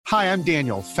Hi, I'm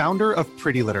Daniel, founder of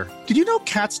Pretty Litter. Did you know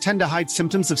cats tend to hide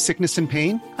symptoms of sickness and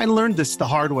pain? I learned this the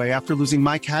hard way after losing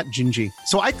my cat, Gingy.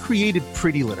 So I created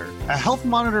Pretty Litter, a health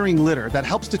monitoring litter that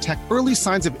helps detect early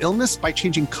signs of illness by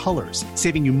changing colors,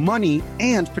 saving you money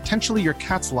and potentially your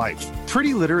cat's life.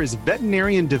 Pretty Litter is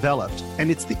veterinarian developed, and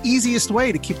it's the easiest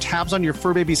way to keep tabs on your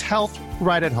fur baby's health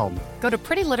right at home. Go to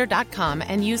prettylitter.com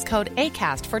and use code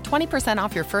ACAST for 20%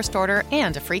 off your first order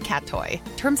and a free cat toy.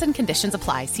 Terms and conditions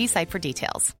apply. See site for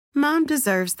details. Mom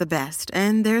deserves the best,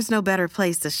 and there's no better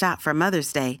place to shop for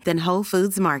Mother's Day than Whole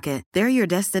Foods Market. They're your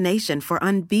destination for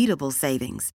unbeatable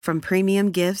savings, from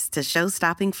premium gifts to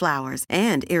show-stopping flowers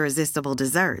and irresistible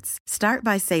desserts. Start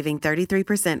by saving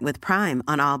 33% with Prime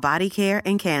on all body care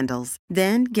and candles.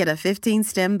 Then get a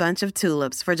 15-stem bunch of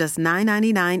tulips for just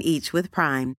 $9.99 each with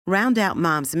Prime. Round out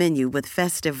Mom's menu with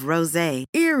festive rosé,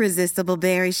 irresistible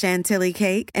berry chantilly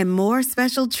cake, and more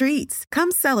special treats.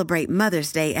 Come celebrate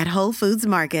Mother's Day at Whole Foods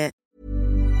Market.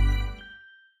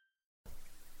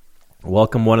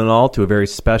 Welcome, one and all, to a very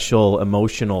special,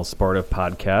 emotional, sportive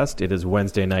podcast. It is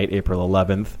Wednesday night, April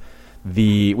 11th.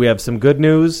 We have some good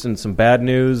news and some bad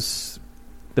news.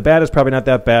 The bad is probably not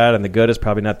that bad, and the good is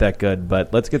probably not that good.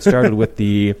 But let's get started with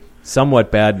the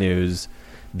somewhat bad news.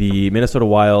 The Minnesota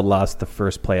Wild lost the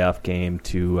first playoff game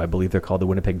to, I believe they're called the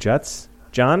Winnipeg Jets.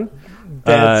 John?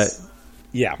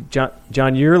 Yeah.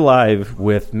 John, you're live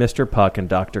with Mr. Puck and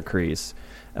Dr. Kreese.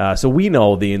 So we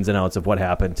know the ins and outs of what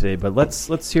happened today, but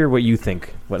let's hear what you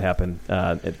think what happened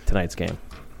at tonight's game.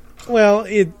 Well,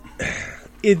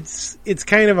 it's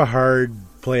kind of a hard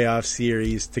playoff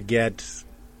series to get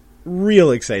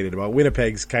real excited about.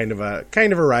 Winnipeg's kind of a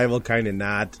rival, kind of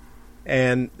not,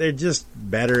 and they're just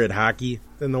better at hockey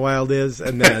than the Wild is.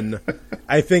 And then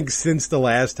I think since the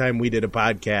last time we did a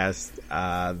podcast,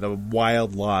 the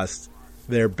Wild lost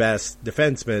their best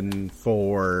defenseman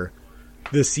for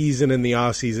the season and the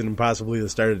off season and possibly the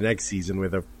start of the next season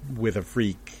with a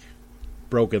freak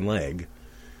broken leg.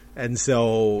 And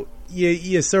so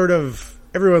you sort of,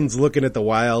 everyone's looking at the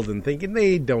Wild and thinking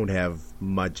they don't have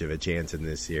much of a chance in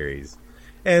this series.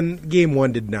 And game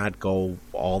one did not go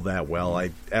all that well.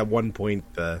 At one point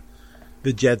the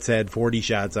Jets had 40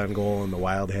 shots on goal and the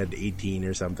Wild had 18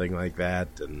 or something like that.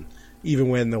 And even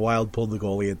when the Wild pulled the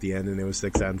goalie at the end and it was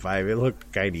 6-on-5, it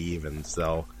looked kind of even.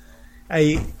 So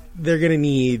they're gonna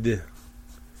need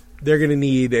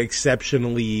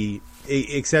exceptional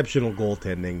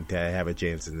goaltending to have a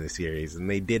chance in this series, and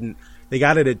they didn't. They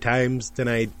got it at times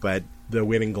tonight, but the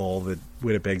winning goal that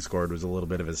Winnipeg scored was a little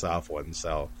bit of a soft one.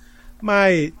 So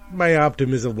my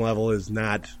optimism level is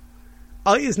not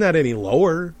any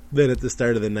lower than at the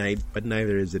start of the night, but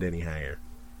neither is it any higher.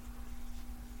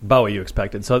 About what you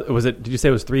expected. So did you say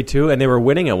it was 3-2? And they were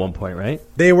winning at one point, right?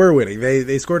 They were winning.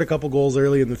 They scored a couple goals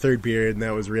early in the third period, and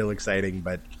that was real exciting.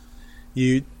 But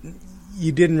you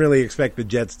didn't really expect the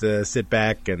Jets to sit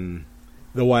back and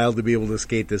the Wild to be able to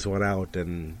skate this one out.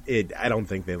 And I don't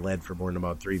think they led for more than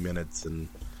about 3 minutes. And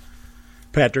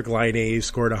Patrick Laine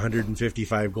scored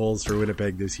 155 goals for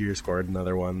Winnipeg this year, scored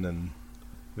another one. And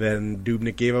then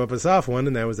Dubnyk gave up a soft one,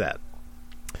 and that was that.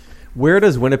 Where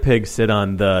does Winnipeg sit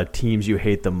on the teams you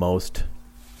hate the most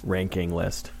ranking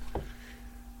list?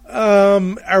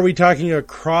 Are we talking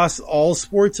across all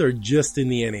sports or just in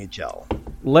the NHL?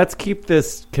 Let's keep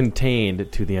this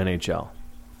contained to the NHL.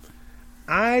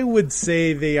 I would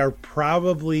say they are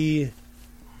probably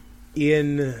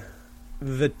in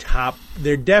the top.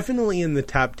 They're definitely in the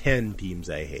top 10 teams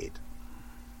I hate.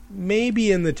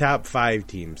 Maybe in the top 5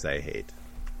 teams I hate.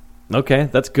 Okay,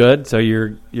 that's good. So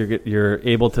you're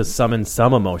able to summon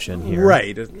some emotion here,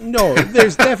 right? No,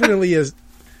 there's definitely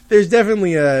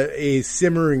a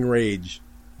simmering rage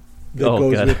that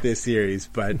goes good. with this series,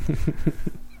 but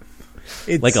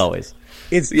it's like always.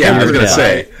 It's I was going to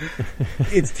say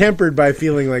it's tempered by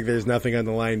feeling like there's nothing on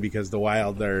the line because the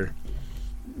Wild are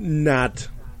not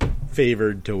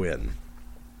favored to win.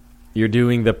 You're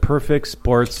doing the perfect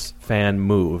sports fan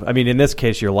move. I mean, in this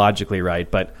case, you're logically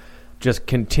right, but just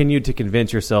continue to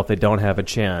convince yourself they don't have a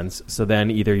chance, so then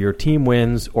either your team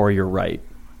wins or you're right.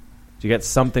 So you get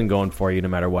something going for you no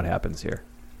matter what happens here.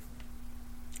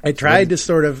 I tried to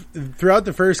sort of, throughout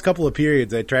the first couple of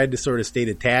periods, I tried to sort of stay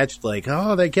detached, like,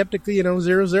 they kept it,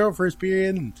 0-0 first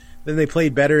period, and then they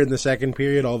played better in the second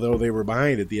period, although they were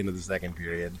behind at the end of the second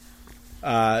period.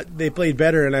 They played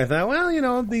better, and I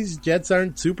thought, these Jets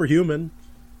aren't superhuman.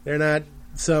 They're not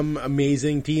some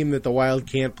amazing team that the Wild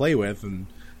can't play with, and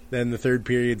then the third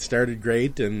period started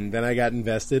great, and then I got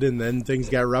invested, and then things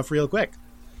got rough real quick.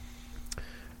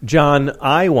 John,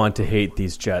 I want to hate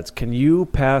these Jets. Can you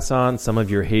pass on some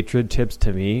of your hatred tips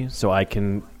to me so I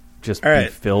can just be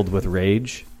filled with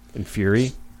rage and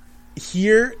fury?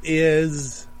 here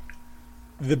is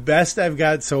the best I've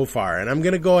got so far, and I'm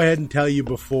going to go ahead and tell you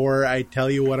before I tell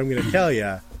you what I'm going to tell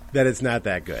you that it's not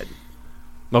that good.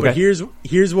 Okay. But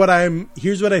here's what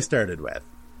I started with.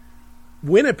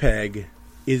 Winnipeg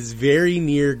is very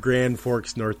near Grand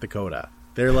Forks, North Dakota.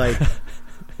 They're like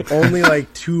only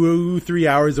like 2-3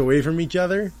 hours away from each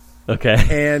other. Okay.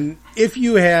 And if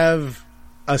you have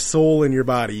a soul in your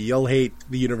body, you'll hate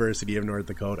the University of North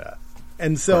Dakota.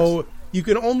 And so you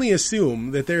can only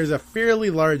assume that there's a fairly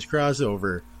large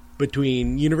crossover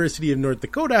between University of North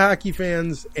Dakota hockey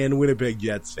fans and Winnipeg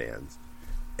Jets fans.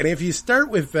 And if you start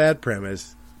with that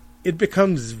premise, it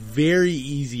becomes very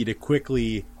easy to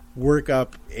quickly work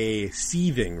up a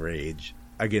seething rage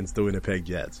against the Winnipeg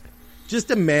Jets.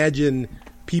 Just imagine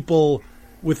people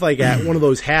with like one of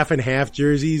those half and half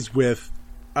jerseys with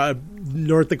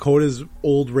North Dakota's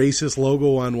old racist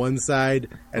logo on one side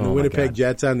and the Winnipeg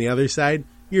Jets on the other side.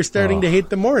 You're starting to hate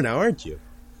them more now, aren't you?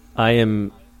 I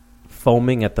am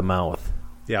foaming at the mouth.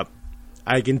 Yep.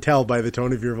 I can tell by the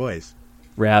tone of your voice.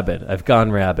 Rabid. I've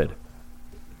gone rabid.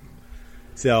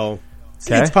 So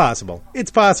it's possible.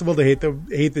 It's possible to hate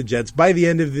the Jets. By the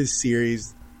end of this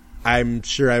series, I'm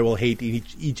sure I will hate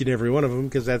each and every one of them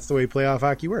because that's the way playoff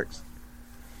hockey works.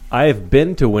 I have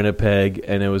been to Winnipeg,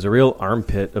 and it was a real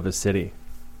armpit of a city.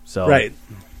 So right.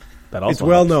 That also it's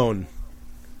well known.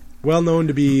 Well known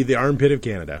to be the armpit of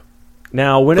Canada.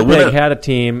 Now, Winnipeg had a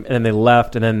team, and then they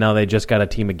left, and then now they just got a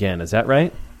team again. Is that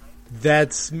right?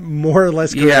 That's more or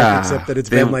less correct, except that it's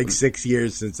been like 6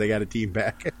 years since they got a team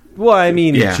back. Well, I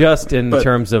mean, just in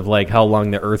terms of like how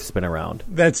long the Earth's been around.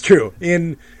 That's true.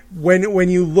 When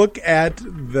you look at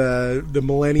the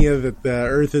millennia that the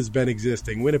Earth has been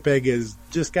existing, Winnipeg has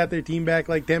just got their team back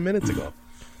like 10 minutes ago.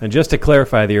 And just to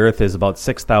clarify, the Earth is about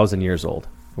 6,000 years old.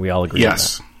 We all agree on that.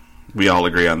 Yes, we all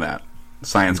agree on that.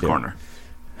 Science Corner.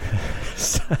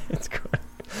 Science Corner.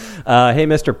 Hey,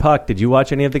 Mr. Puck, did you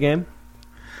watch any of the game?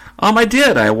 I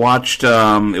did. I watched.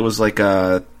 It was like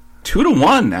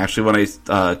 2-1 actually when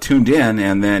I tuned in,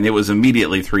 and then it was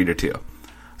immediately 3-2.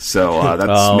 So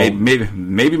that's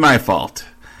maybe my fault.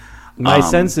 My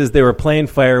sense is they were playing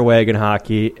fire wagon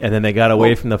hockey, and then they got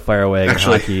away from the fire wagon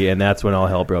hockey, and that's when all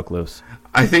hell broke loose.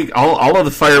 I think all of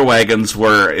the fire wagons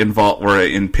were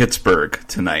in Pittsburgh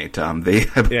tonight. I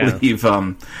believe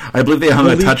they hung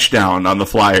a touchdown on the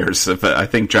Flyers. I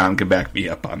think John can back me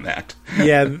up on that.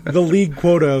 Yeah, the league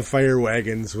quota of fire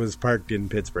wagons was parked in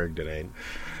Pittsburgh tonight.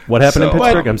 What happened in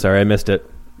Pittsburgh? I'm sorry, I missed it.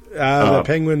 The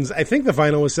Penguins. I think the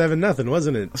final was 7-0,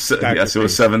 wasn't it? Yes, it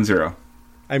was 7-0.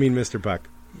 I mean, Mr. Puck.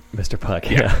 Mr.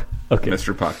 Puck. Yeah. Okay.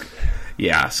 Mr. Puck.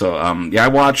 Yeah, so I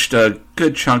watched a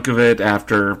good chunk of it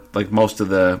after like most of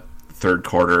the third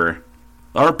quarter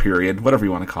or period, whatever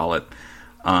you want to call it.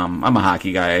 I'm a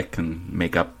hockey guy; I can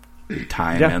make up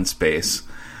time and space.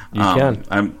 You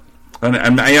can.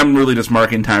 I am really just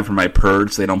marking time for my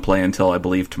Purds. They don't play until I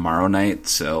believe tomorrow night,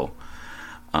 so.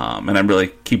 And I'm really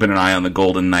keeping an eye on the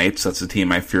Golden Knights. That's the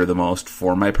team I fear the most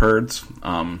for my Purds.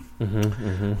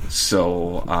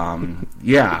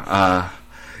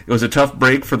 It was a tough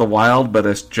break for the Wild, but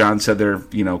as John said, they're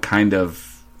kind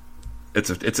of it's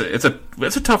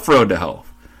a tough road to hoe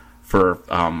for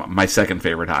my second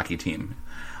favorite hockey team,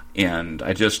 and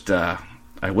I just I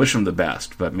wish them the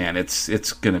best, but man, it's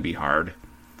going to be hard.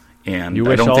 And you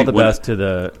wish all the best to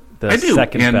the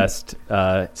second best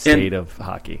state of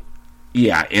hockey.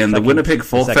 Yeah, and the Winnipeg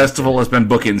Folk Festival has been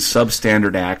booking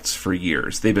substandard acts for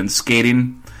years. They've been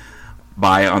skating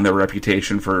by on their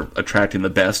reputation for attracting the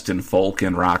best in folk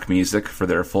and rock music for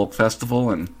their folk festival,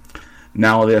 and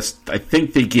now I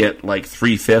think they get like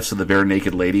 3/5 of the Bare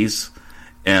Naked Ladies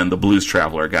and the Blues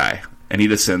Traveler guy, and he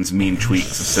just sends mean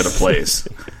tweets instead of plays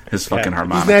his fucking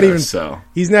harmonica.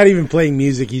 He's not even playing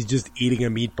music; he's just eating a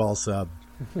meatball sub.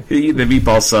 He eat the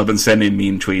meatball sub and sending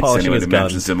mean tweets anyone who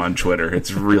mentions him on Twitter.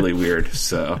 It's really weird.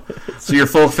 So your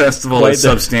folk festival is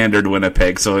substandard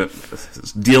Winnipeg. So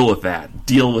deal with that.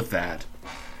 Deal with that.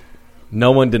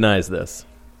 No one denies this.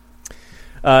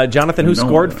 Jonathan, who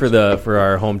scored for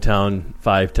our hometown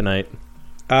five tonight?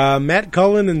 Matt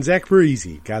Cullen and Zach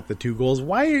Parise got the 2 goals.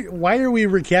 Why are we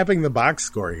recapping the box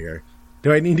score here?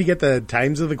 Do I need to get the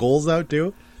times of the goals out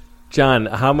too? John,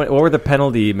 what were the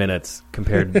penalty minutes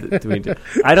compared to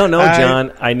I don't know,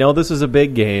 John. I know this is a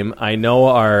big game. I know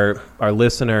our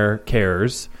listener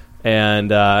cares,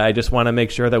 and I just want to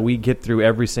make sure that we get through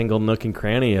every single nook and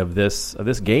cranny of this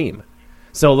game.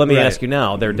 So let me ask you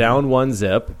now. They're down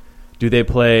 1-0. Do they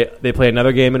play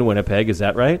another game in Winnipeg, is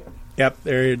that right? Yep,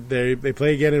 they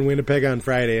play again in Winnipeg on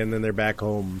Friday, and then they're back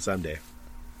home Sunday.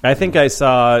 I think I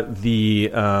saw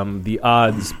the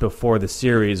odds before the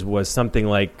series was something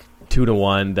like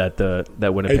 2-1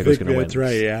 that Winnipeg was going to win. That's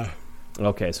right, yeah.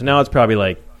 Okay, so now it's probably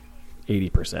like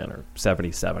 80% or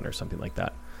 77 or something like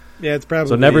that. Yeah, it's probably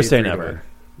so never say never.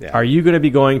 Yeah. Are you going to be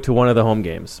going to one of the home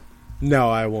games? No,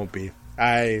 I won't be.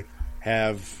 I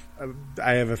have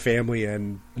a family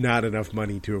and not enough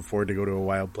money to afford to go to a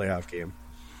Wild playoff game.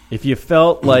 If you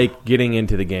felt like getting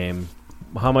into the game,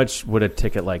 how much would a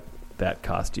ticket like that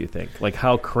cost, do you think? Like,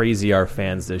 how crazy are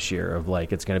fans this year of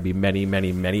like it's going to be many,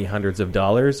 many, many hundreds of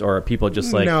dollars, or are people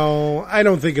just like... No, I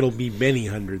don't think it'll be many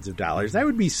hundreds of dollars. I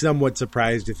would be somewhat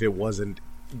surprised if it wasn't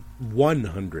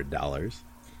 $100.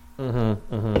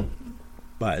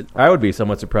 But I would be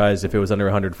somewhat surprised if it was under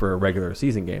 $100 for a regular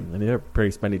season game. I mean, they're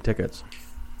pretty spendy tickets.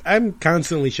 I'm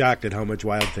constantly shocked at how much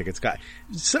Wild tickets got.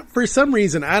 For some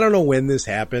reason, I don't know when this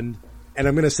happened, and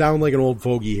I'm going to sound like an old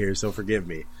fogey here, so forgive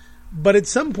me. But at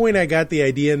some point, I got the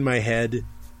idea in my head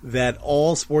that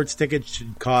all sports tickets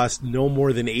should cost no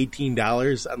more than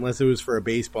 $18, unless it was for a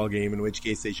baseball game, in which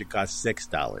case they should cost $6.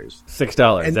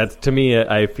 $6. And that's, to me,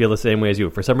 I feel the same way as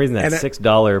you. For some reason, that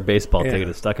 $6 baseball ticket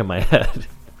is stuck in my head.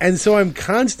 And so I'm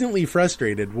constantly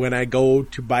frustrated when I go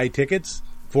to buy tickets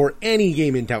for any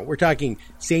game in town. We're talking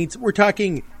Saints. We're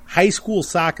talking high school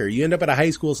soccer. You end up at a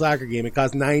high school soccer game. It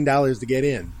costs $9 to get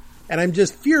in. And I'm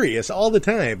just furious all the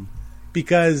time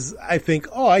because I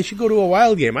think, I should go to a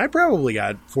Wild game. I probably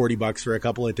got $40 for a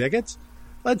couple of tickets.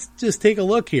 Let's just take a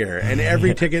look here. And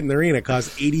every ticket in the arena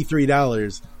costs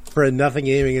 $83 for a nothing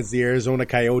game against the Arizona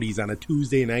Coyotes on a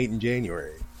Tuesday night in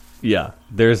January. Yeah,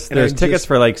 there's tickets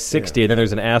for like $60, and then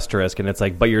there's an asterisk, and it's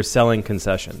like, but you're selling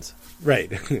concessions.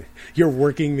 Right, you're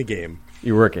working the game.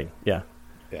 You're working, yeah.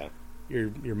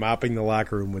 You're mopping the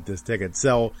locker room with this ticket.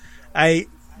 So, I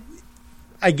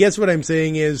guess what I'm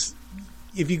saying is,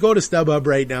 if you go to StubHub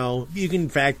right now, you can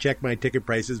fact check my ticket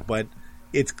prices, but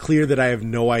it's clear that I have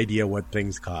no idea what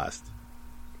things cost.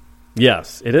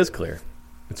 Yes, it is clear.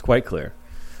 It's quite clear.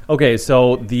 Okay,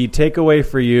 so the takeaway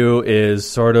for you is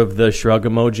sort of the shrug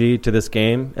emoji to this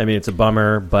game. I mean, it's a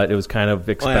bummer, but it was kind of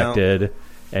expected. Well,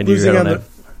 and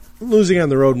losing on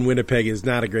the road in Winnipeg is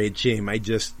not a great shame.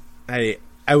 I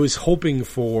was hoping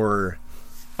for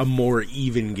a more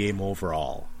even game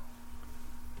overall,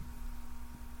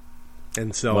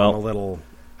 and so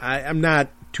I'm not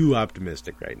too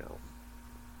optimistic right now.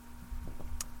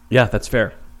 Yeah, that's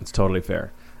fair. It's totally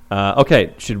fair.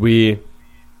 Okay,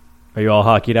 are you all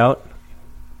hockeyed out?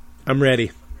 I'm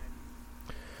ready.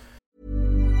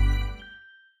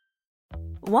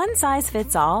 One size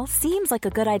fits all seems like a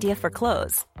good idea for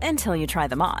clothes until you try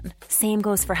them on. Same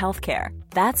goes for healthcare.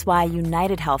 That's why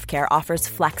United Healthcare offers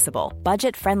flexible,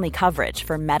 budget-friendly coverage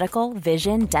for medical,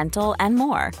 vision, dental, and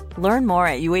more. Learn more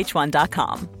at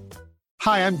uh1.com.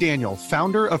 Hi, I'm Daniel,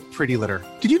 founder of Pretty Litter.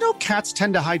 Did you know cats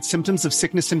tend to hide symptoms of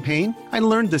sickness and pain? I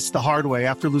learned this the hard way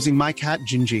after losing my cat,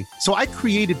 Gingy. So I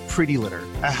created Pretty Litter,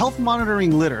 a health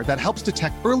monitoring litter that helps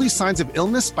detect early signs of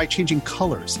illness by changing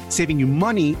colors, saving you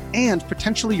money and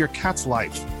potentially your cat's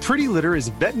life. Pretty Litter is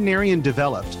veterinarian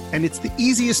developed, and it's the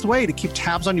easiest way to keep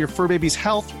tabs on your fur baby's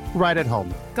health right at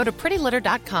home. Go to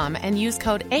prettylitter.com and use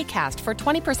code ACAST for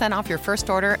 20% off your first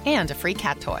order and a free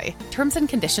cat toy. Terms and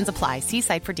conditions apply. See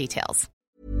site for details.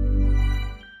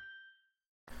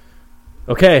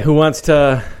 Okay, who wants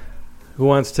to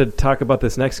talk about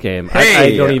this next game?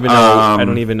 Hey, I don't even know. I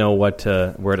don't even know where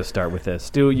to start with this.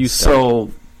 Stu, you start.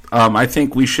 So, I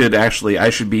think we should I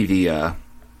should be the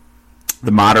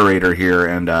moderator here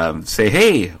and say,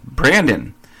 hey,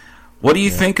 Brandon, what do you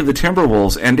think of the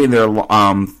Timberwolves ending their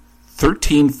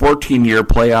 13-14 year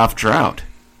playoff drought?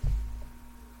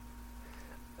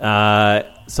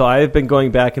 So I've been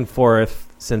going back and forth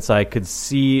since I could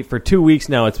see for 2 weeks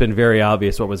now. It's been very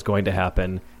obvious what was going to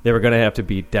happen. They were going to have to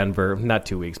beat Denver, not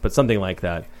 2 weeks, but something like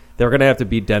that. They were going to have to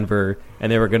beat Denver,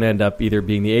 and they were going to end up either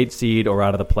being the 8th seed or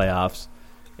out of the playoffs.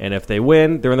 And if they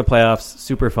win, they're in the playoffs,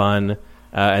 super fun.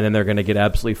 And then they're going to get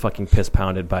absolutely fucking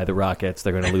piss-pounded by the Rockets.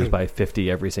 They're going to lose by 50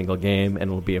 every single game, and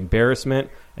it'll be embarrassment,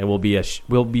 and we'll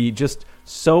be just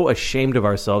so ashamed of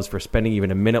ourselves for spending even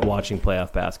a minute watching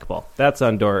playoff basketball. That's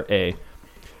on door A.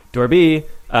 Door B,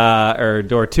 or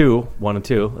door 2, 1 and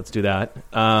 2, let's do that,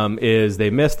 is they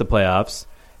missed the playoffs,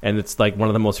 and it's like one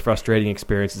of the most frustrating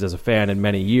experiences as a fan in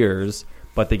many years,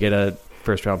 but they get a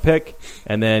first-round pick,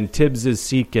 and then Tibbs'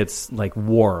 seat gets, like,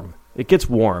 warm. It gets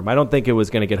warm. I don't think it was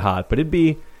going to get hot, but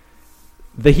the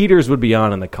heaters would be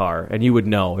on in the car, and you would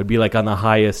know. It'd be like on the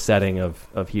highest setting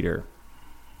of heater.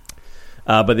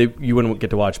 But you wouldn't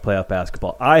get to watch playoff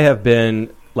basketball. I have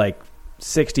been like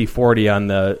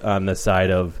 60-40 on the side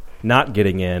of not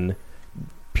getting in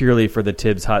purely for the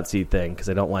Tibbs hot seat thing because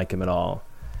I don't like him at all.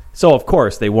 So, of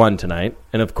course, they won tonight,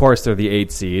 and of course they're the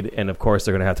 8th seed, and of course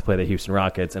they're going to have to play the Houston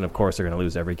Rockets, and of course they're going to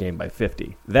lose every game by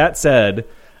 50. That said,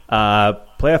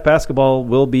 playoff basketball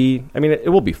will be, it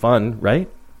will be fun, right?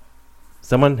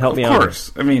 Someone help me out. Of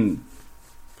course.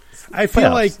 I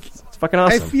feel like it's fucking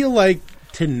awesome. I feel like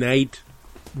tonight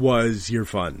was your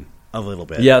fun a little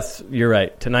bit. Yes, you're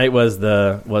right. Tonight was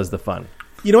the fun.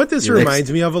 You know what this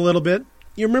reminds me of a little bit?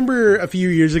 You remember a few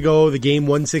years ago, the game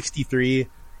 163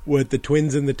 with the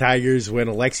Twins and the Tigers when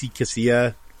Alexi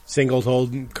Casilla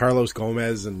singled Carlos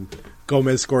Gomez, and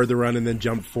Gomez scored the run and then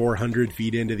jumped 400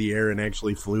 feet into the air and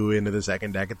actually flew into the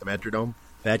second deck at the Metrodome?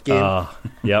 That game?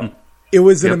 Yep. It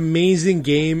was an amazing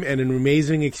game and an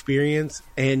amazing experience,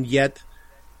 and yet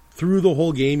through the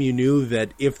whole game you knew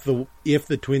that if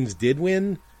the Twins did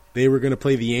win, they were going to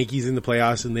play the Yankees in the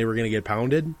playoffs and they were going to get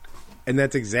pounded. And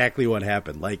that's exactly what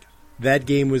happened. Like, that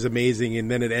game was amazing, and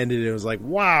then it ended and it was like,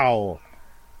 wow,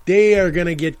 they are going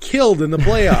to get killed in the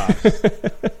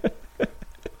playoffs.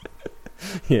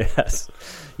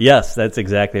 Yes, that's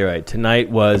exactly right. Tonight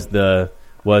was the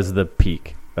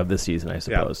peak of the season, I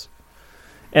suppose. Yeah.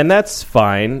 And that's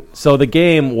fine. So the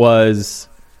game was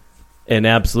an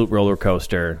absolute roller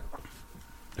coaster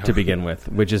to begin with,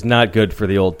 which is not good for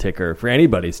the old ticker, for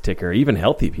anybody's ticker, even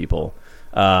healthy people.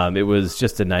 It was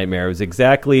just a nightmare. It was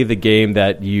exactly the game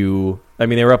that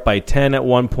they were up by 10 at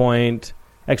one point,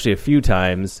 actually a few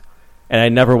times, and I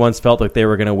never once felt like they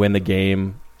were going to win the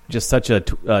game. Just such a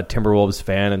Timberwolves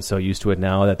fan and so used to it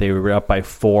now that they were up by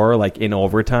 4, like in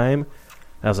overtime. And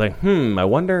I was like, I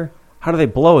wonder, how do they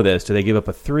blow this? Do they give up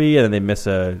a 3 and then they miss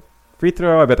a free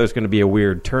throw? I bet there's going to be a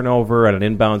weird turnover and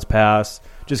an inbounds pass.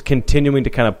 Just continuing to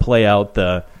kind of play out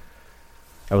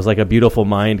I was like a beautiful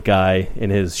mind guy in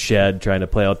his shed trying to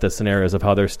play out the scenarios of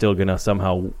how they're still going to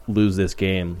somehow lose this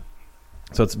game.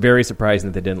 So it's very surprising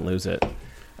that they didn't lose it.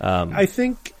 I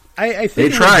think they it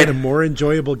would tried. have been a more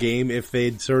enjoyable game if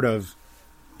they'd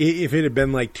if it had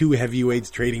been like two heavyweights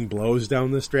trading blows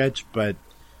down the stretch, but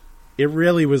it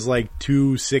really was like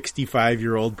two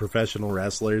 65-year-old professional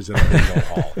wrestlers in a bingo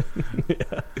hall.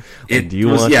 It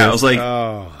was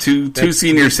like two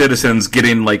senior citizens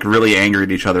getting like really angry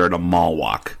at each other at a mall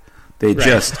walk. They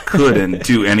just couldn't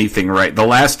do anything right. The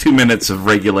last 2 minutes of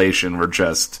regulation were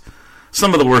just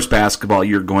some of the worst basketball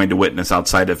you're going to witness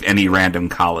outside of any random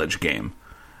college game.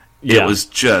 Yeah. It was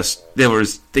just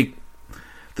the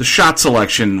shot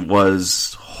selection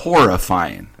was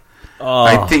horrifying.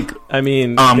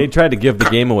 They tried to give the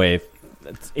game away.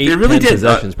 It's 8, really 10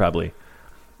 possessions probably.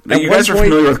 You guys are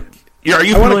familiar with... Are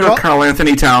you familiar with Karl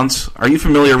Anthony Towns? Are you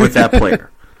familiar with that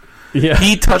player? Yeah.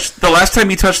 The last time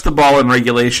he touched the ball in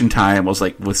regulation time was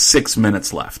like with 6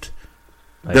 minutes left.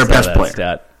 Their best player.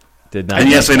 Stat. Did not. And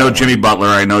yes, I know Jimmy Butler.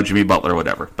 I know Jimmy Butler,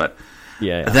 whatever. But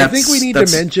I think we need to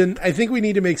mention. I think we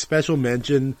need to make special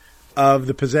mention of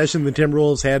the possession the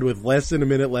Timberwolves had with less than a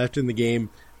minute left in the game.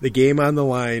 The game on the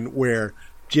line where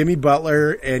Jimmy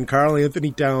Butler and Karl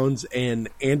Anthony Towns and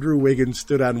Andrew Wiggins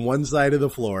stood on one side of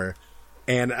the floor,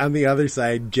 and on the other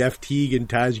side, Jeff Teague and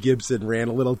Taj Gibson ran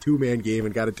a little two-man game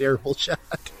and got a terrible shot.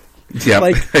 Yeah,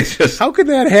 how could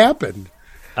that happen?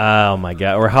 Oh my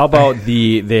god! Or how about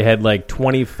they had like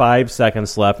 25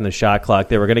 seconds left in the shot clock.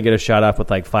 They were going to get a shot off with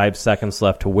like 5 seconds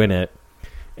left to win it.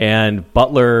 And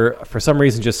Butler, for some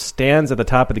reason, just stands at the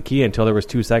top of the key until there was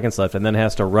 2 seconds left and then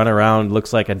has to run around,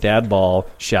 looks like a dad ball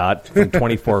shot from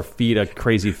 24 feet, a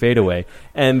crazy fadeaway.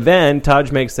 And then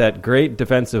Taj makes that great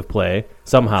defensive play,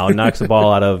 somehow, knocks the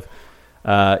ball out of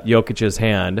Jokic's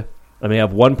hand. And they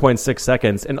have 1.6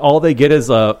 seconds, and all they get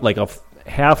is a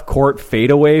half-court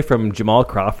fadeaway from Jamal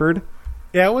Crawford.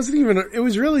 Yeah, it wasn't even... It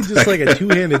was really just like a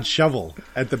two-handed shovel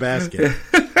at the basket.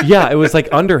 Yeah, it was like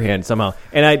underhand somehow.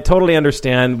 And I totally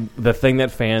understand the thing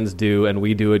that fans do, and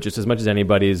we do it just as much as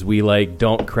anybody, is we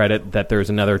don't credit that there's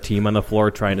another team on the floor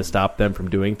trying to stop them from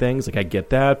doing things. Like, I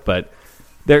get that, but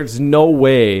there's no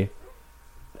way...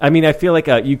 I feel like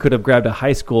you could have grabbed a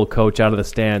high school coach out of the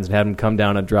stands and had him come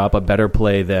down and drop a better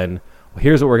play than...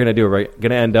 Here's what we're going to do. We're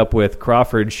going to end up with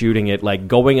Crawford shooting it,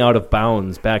 going out of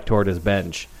bounds back toward his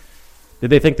bench. Did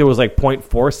they think there was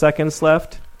 0.4 seconds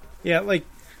left? Yeah,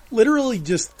 literally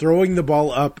just throwing the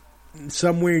ball up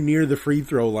somewhere near the free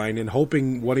throw line and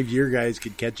hoping one of your guys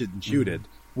could catch it and shoot it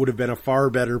would have been a far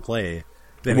better play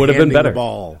than handing the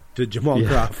ball to Jamal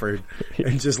Crawford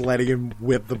and just letting him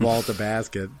whip the ball to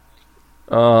basket.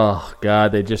 Oh,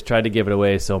 God, they just tried to give it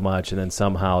away so much, and then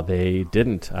somehow they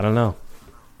didn't. I don't know.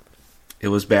 It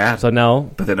was bad. So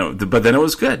no. But then it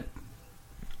was good.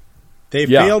 They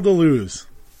failed to lose.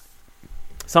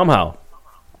 Somehow.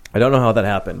 I don't know how that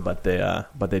happened, but they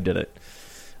did it.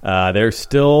 They're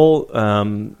still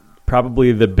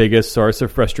probably the biggest source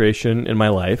of frustration in my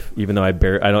life, even though I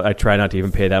try not to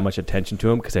even pay that much attention to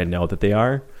them because I know that they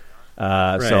are.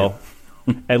 Right. So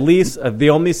at least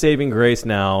the only saving grace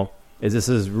now is this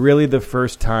is really the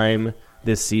first time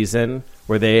this season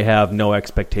where they have no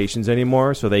expectations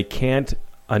anymore, so they can't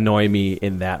annoy me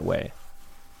in that way.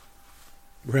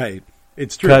 Right.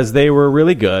 It's true. Because they were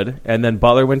really good, and then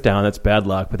Butler went down. That's bad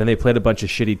luck. But then they played a bunch of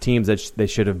shitty teams that they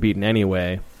should have beaten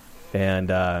anyway, and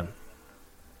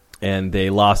they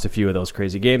lost a few of those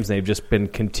crazy games. They've just been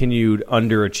continued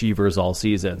underachievers all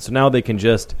season. So now they can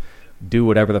just do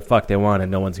whatever the fuck they want,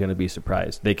 and no one's going to be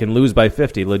surprised. They can lose by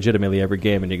 50 legitimately every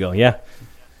game, and you go, yeah,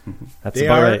 that's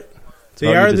about right.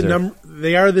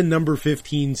 They are the number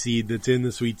 15 seed that's in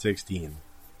the Sweet 16.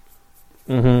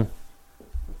 Mm-hmm.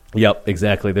 Yep,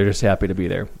 exactly. They're just happy to be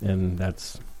there, and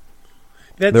that's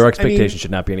their expectation should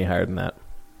not be any higher than that.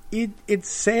 It's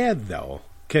sad though,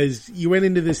 because you went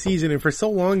into the season, and for so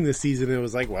long this season it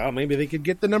was like, well, maybe they could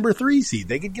get the number 3 seed,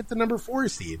 they could get the number 4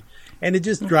 seed, and it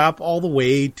just dropped all the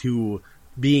way to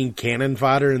being cannon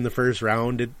fodder in the first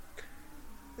round.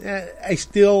 I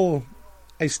still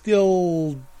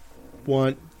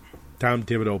want Tom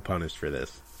Thibodeau punished for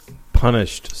this.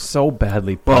 Punished, so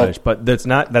badly punished, but that's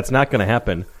not going to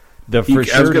happen. The for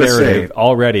sure narrative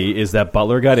already is that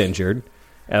Butler got injured,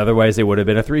 otherwise they would have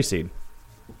been a 3 seed.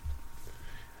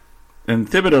 And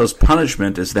Thibodeau's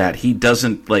punishment is that he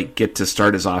doesn't get to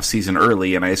start his off season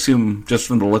early, and I assume just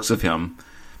from the looks of him,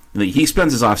 he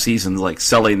spends his off season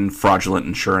selling fraudulent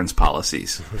insurance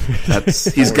policies.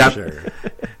 He's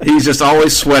just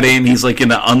always sweating. He's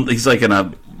in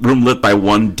a room lit by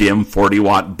one dim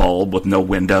 40-watt bulb with no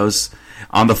windows,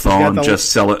 on the phone, just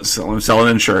selling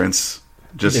insurance.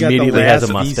 Just immediately has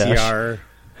a mustache. VCR.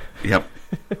 Yep.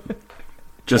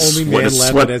 Just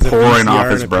sweat pouring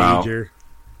off his brow. Pager.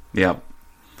 Yep.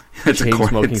 Chain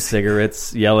smoking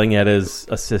cigarettes, yelling at his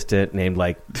assistant named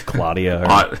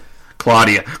Claudia.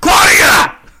 Claudia!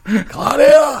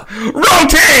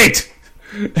 Rotate!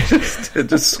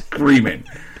 just screaming.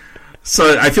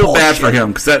 So I feel bad for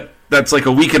him because that's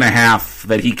a week and a half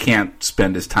that he can't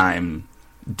spend his time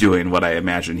doing what I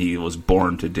imagine he was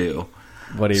born to do.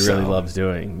 What he really loves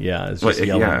doing, is just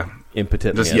yelling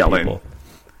impotently just at yelling. People.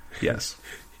 Yes.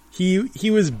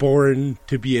 He was born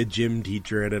to be a gym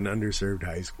teacher at an underserved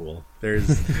high school.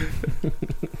 There's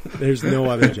no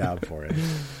other job for it.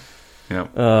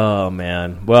 Yep. Oh,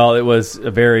 man. Well, it was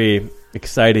a very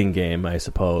exciting game, I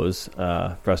suppose.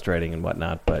 Frustrating and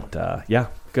whatnot, but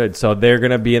good. So they're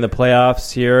going to be in the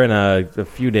playoffs here in a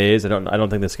few days. I don't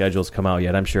think the schedule's come out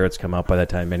yet. I'm sure it's come out by the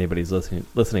time anybody's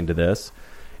listening to this.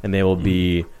 And they will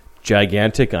be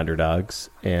gigantic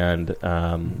underdogs. And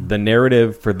the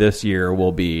narrative for this year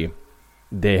will be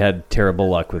they had terrible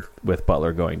luck with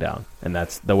Butler going down. And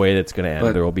that's the way that's going to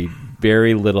end. There will be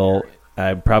very little,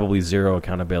 probably zero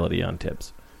accountability on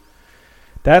Tibbs.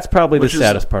 That's probably the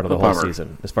saddest part of the whole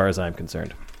season, as far as I'm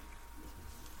concerned.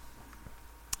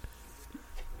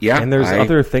 Yeah, and there's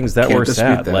other things that were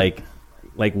sad, like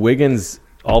Wiggins.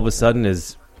 All of a sudden,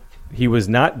 he was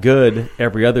not good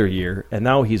every other year, and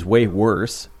now he's way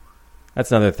worse.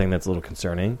 That's another thing that's a little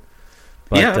concerning.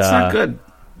 But, that's not good.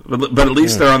 But at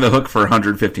least they're on the hook for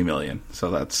 $150 million.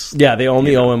 So that's they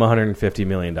only owe him $150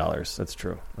 million. That's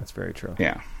true. That's very true.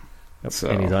 Yeah, yep. So,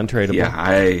 and he's untradeable.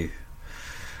 Yeah,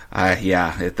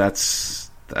 that's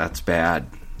bad.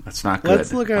 That's not good.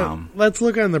 Let's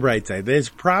look on the bright side. There's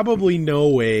probably no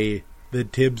way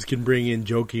that Tibbs can bring in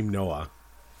Joakim Noah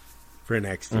for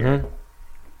next year. Mm-hmm.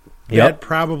 That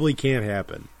probably can't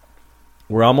happen.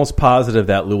 We're almost positive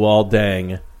that Luol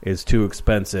Deng is too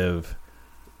expensive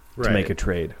to make a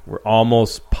trade. We're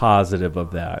almost positive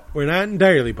of that. We're not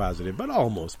entirely positive, but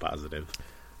almost positive.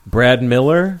 Brad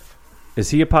Miller, is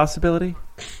he a possibility?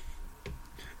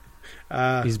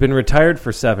 He's been retired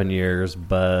for 7 years,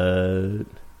 but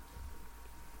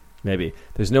maybe.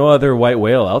 There's no other white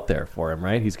whale out there for him,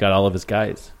 right? He's got all of his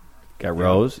guys. Got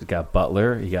Rose, he's got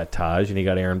Butler, he got Taj, and he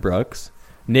got Aaron Brooks.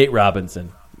 Nate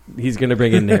Robinson. He's going to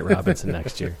bring in Nate Robinson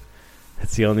next year.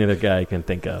 That's the only other guy I can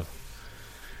think of.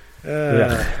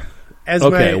 As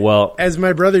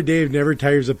my brother Dave never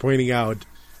tires of pointing out,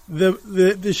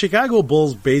 the Chicago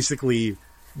Bulls basically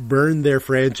burned their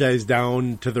franchise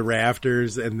down to the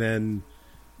rafters and then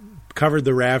covered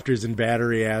the rafters in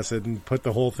battery acid and put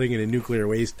the whole thing in a nuclear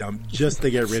waste dump just to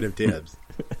get rid of Tibbs.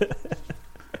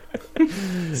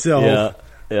 So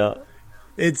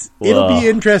it'll be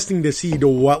interesting to see to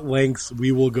what lengths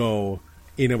we will go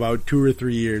in about 2 or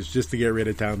 3 years just to get rid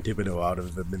of Tom Thibodeau out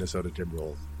of the Minnesota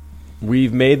Timberwolves.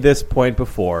 We've made this point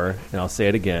before, and I'll say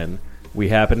it again. We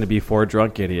happen to be 4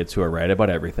 drunk idiots who are right about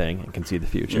everything and can see the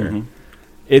future. Mm-hmm.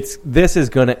 This is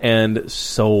going to end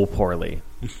so poorly.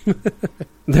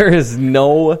 There's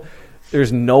no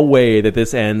way that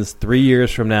this ends 3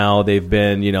 years from now. They've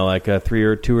been, like a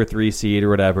 2 or 3 seed or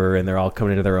whatever, and they're all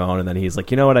coming into their own. And then he's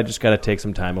like, you know what? I just got to take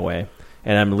some time away,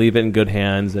 and I'm leaving it in good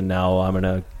hands. And now I'm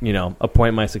going to,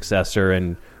 appoint my successor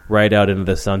and ride out into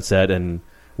the sunset, and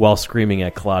while screaming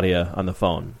at Claudia on the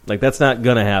phone. Like, that's not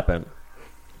going to happen.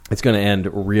 It's going to end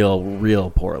real, real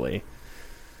poorly.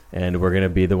 And we're going to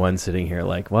be the ones sitting here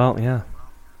like, well, yeah,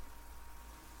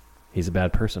 he's a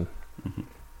bad person. Mm-hmm.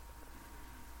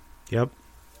 Yep.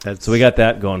 So we got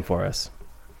that going for us.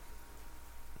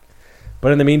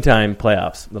 But in the meantime,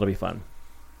 playoffs. That'll be fun.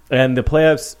 And the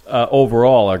playoffs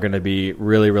overall are going to be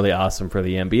really, really awesome for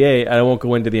the NBA. I won't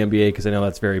go into the NBA because I know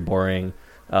that's very boring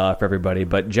for everybody.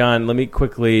 But, John, let me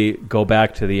quickly go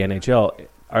back to the NHL.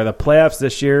 Are the playoffs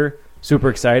this year super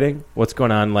exciting? What's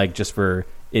going on, like, just for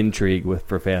intrigue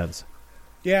for fans?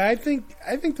 Yeah, I think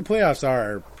the playoffs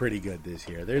are pretty good this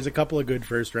year. There's a couple of good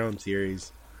first-round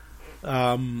series.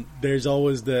 There's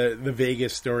always the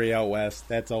Vegas story out west.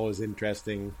 That's always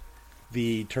interesting.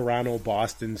 The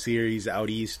Toronto-Boston series out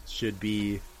east should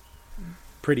be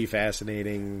pretty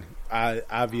fascinating.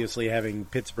 Obviously, having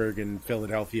Pittsburgh and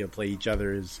Philadelphia play each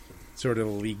other is sort of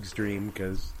the league's dream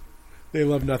because they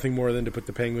love nothing more than to put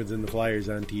the Penguins and the Flyers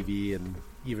on TV, and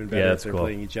even better if they're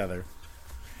playing each other.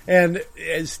 And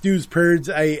as Stu's Purds,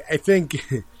 I think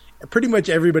pretty much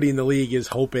everybody in the league is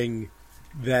hoping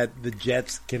that the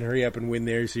Jets can hurry up and win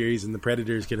their series and the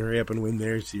Predators can hurry up and win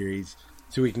their series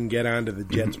so we can get on to the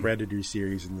Jets-Predators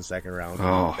series in the second round.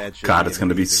 Oh, God, it's going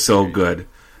to be so good.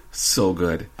 So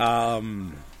good.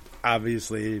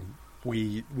 Obviously,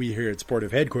 we here at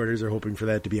Sportive Headquarters are hoping for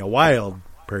that to be a wild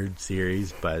Purd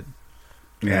series, but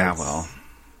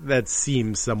that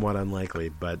seems somewhat unlikely.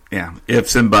 But yeah,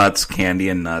 ifs and buts, candy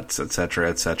and nuts,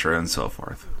 etc., and so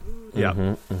forth.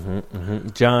 Yeah.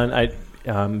 John,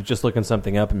 I'm just looking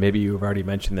something up, and maybe you've already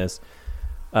mentioned this.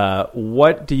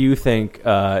 What do you think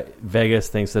Vegas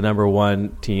thinks the number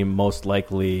one team most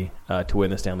likely to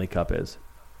win the Stanley Cup is?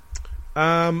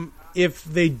 If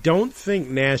they don't think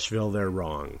Nashville, they're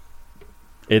wrong.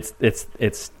 It's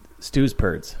Stu's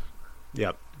Purds.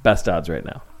 Yep. Best odds right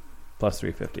now. Plus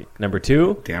 350. Number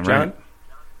 2, damn John?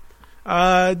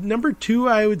 Right. Number 2,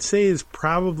 I would say, is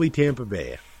probably Tampa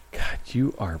Bay. God,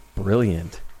 you are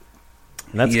brilliant.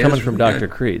 And that's coming from Dr.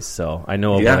 Kreese, so I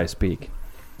know of what I speak.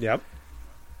 Yep.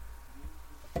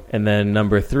 And then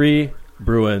number 3,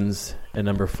 Bruins, and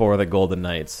number 4, the Golden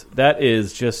Knights. That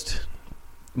is just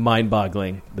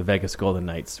mind-boggling, the Vegas Golden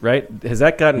Knights, right? Has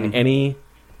that gotten any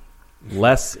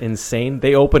less insane?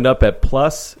 They opened up at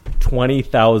plus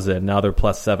 20,000. Now they're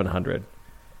plus 700.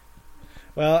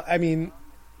 Well, I mean,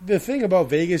 the thing about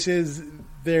Vegas is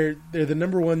they're the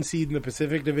number 1 seed in the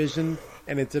Pacific Division,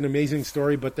 and it's an amazing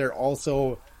story, but they're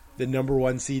also the number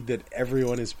 1 seed that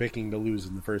everyone is picking to lose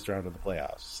in the first round of the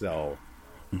playoffs. So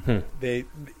they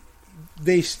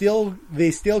still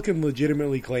can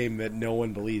legitimately claim that no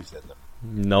one believes in them.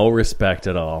 No respect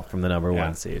at all from the number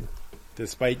 1 seed.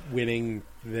 Despite winning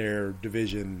their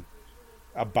division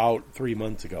about 3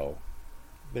 months ago,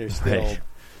 they're still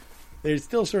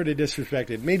sort of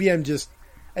disrespected. Maybe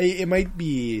it might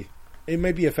be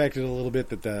affected a little bit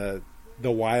that the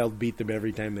Wild beat them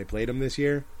every time they played them this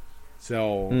year.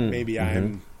 So maybe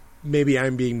I'm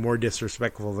being more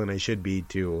disrespectful than I should be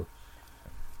to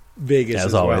Vegas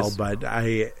as well. But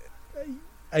I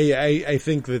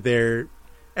think that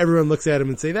everyone looks at them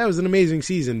and say that was an amazing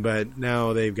season, but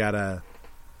now they've got to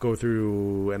go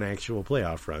through an actual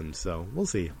playoff run. So we'll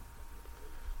see.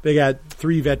 They got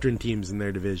 3 veteran teams in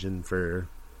their division for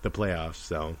the playoffs,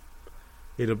 so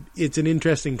it's an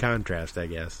interesting contrast, I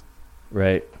guess.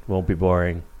 Right, won't be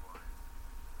boring.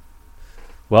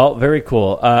 Well, very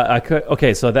cool.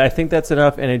 So I think that's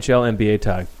enough NHL NBA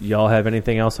talk. Y'all have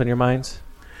anything else on your minds?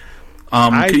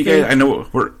 I know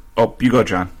we're. Oh, you go,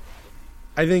 John.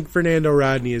 I think Fernando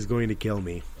Rodney is going to kill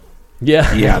me.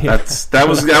 Yeah, that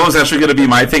was actually going to be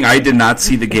my thing. I did not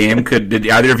see the game. Did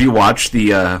either of you watch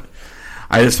the?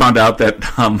 I just found out that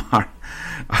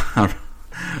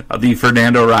the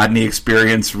Fernando Rodney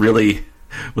experience really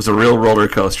was a real roller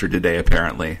coaster today.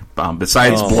 Apparently,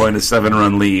 besides blowing a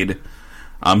 7-run lead,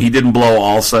 he didn't blow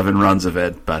all 7 runs of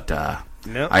it, but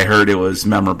nope. I heard it was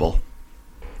memorable.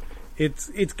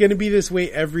 It's going to be this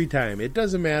way every time. It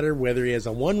doesn't matter whether he has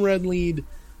a 1-run lead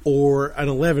or an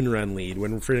 11-run lead.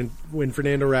 When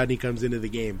Fernando Rodney comes into the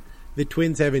game, the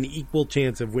Twins have an equal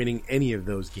chance of winning any of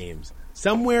those games.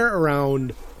 Somewhere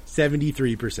around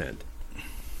 73%.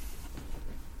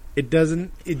 It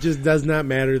just does not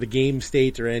matter the game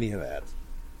state or any of that.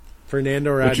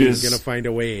 Fernando Rodney is going to find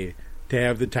a way to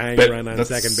have the tying run on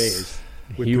second base.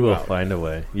 He will find a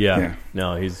way. Yeah.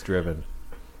 No, he's driven.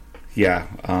 Yeah.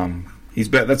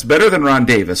 That's better than Ron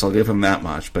Davis. I'll give him that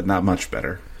much, but not much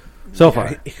better. So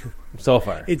far.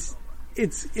 It's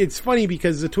funny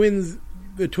because the Twins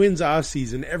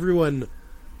offseason, everyone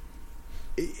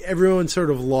sort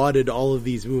of lauded all of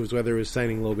these moves, whether it was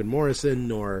signing Logan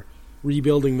Morrison or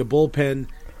rebuilding the bullpen,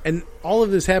 and all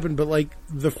of this happened, but like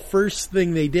the first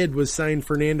thing they did was sign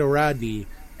Fernando Rodney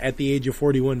at the age of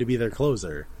 41 to be their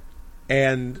closer.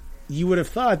 And you would have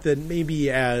thought that maybe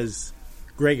as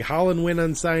Greg Holland went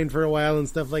unsigned for a while and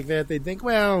stuff like that, they'd think,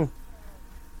 well,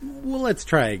 let's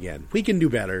try again. We can do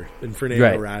better than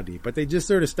Fernando Rodney. But they just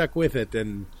sort of stuck with it,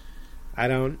 and I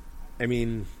don't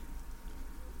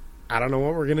know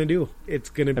what we're gonna do.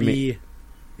 It's gonna be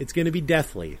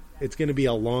deathly. It's gonna be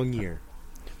a long year.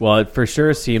 Well, it for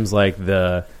sure seems like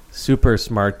the super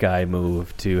smart guy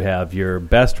move to have your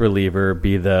best reliever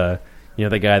be the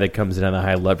guy that comes in on the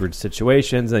high leverage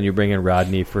situations, and then you bring in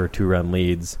Rodney for 2-run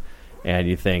leads, and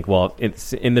you think, well,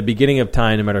 it's in the beginning of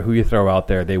time, no matter who you throw out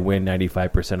there, they win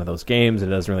 95% of those games. It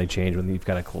doesn't really change when you've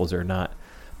got a closer or not.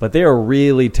 But they are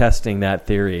really testing that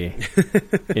theory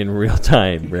in real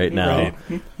time right now.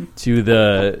 It's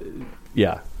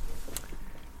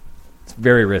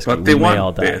very risky. But they won.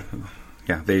 All die.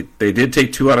 They did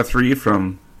take 2 out of 3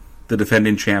 from the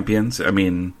defending champions. I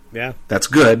mean, that's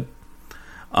good.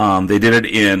 They did it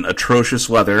in atrocious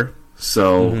weather,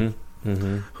 so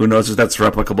who knows if that's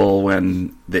replicable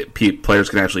when the players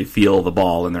can actually feel the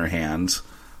ball in their hands.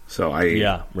 So I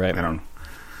don't know.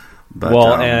 But,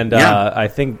 I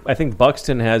think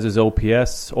Buxton has his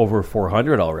OPS over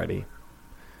 400 already.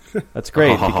 That's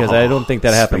great because I don't think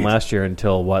that happened last year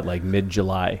until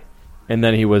mid-July, and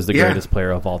then he was the greatest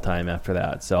player of all time after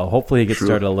that. So hopefully he gets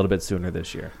started a little bit sooner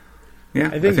this year. Yeah,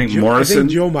 I think Morrison.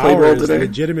 Joe Mauer is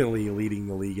legitimately leading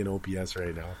the league in OPS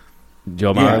right now.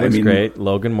 Joe Mauer looks great.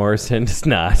 Logan Morrison does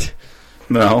not.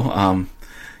 No.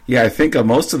 I think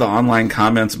most of the online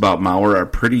comments about Mauer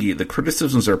the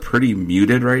criticisms are pretty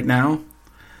muted right now.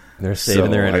 They're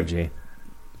saving their energy.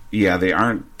 They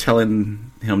aren't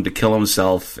telling him to kill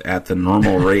himself at the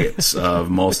normal rates of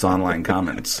most online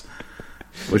comments,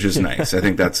 which is nice. I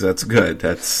think that's good.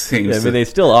 That seems. They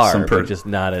still are, but just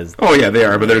not as. Oh yeah, they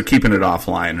are, but they're keeping it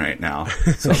offline right now,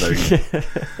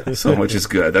 which is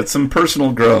good. That's some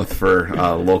personal growth for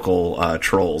local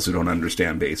trolls who don't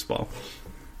understand baseball.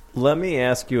 Let me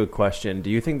ask you a question. Do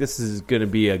you think this is going to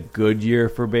be a good year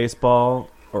for baseball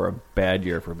or a bad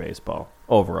year for baseball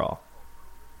overall?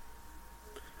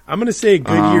 I'm going to say a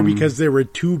good year because there were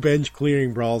 2 bench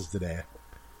clearing brawls today.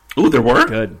 Ooh, there were?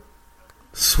 Good.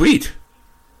 Sweet.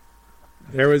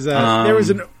 There was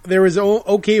an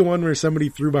okay one where somebody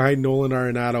threw behind Nolan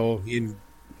Arenado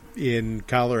in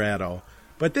Colorado,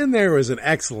 but then there was an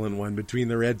excellent one between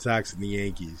the Red Sox and the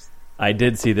Yankees. I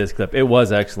did see this clip. It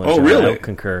was excellent. Oh, really? I'll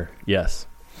concur. Yes.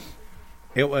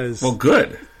 It was. Well,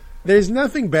 good. There's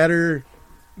nothing better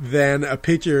than a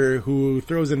pitcher who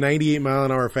throws a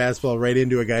 98-mile-an-hour fastball right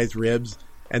into a guy's ribs,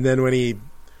 and then when he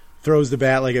throws the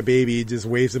bat like a baby, he just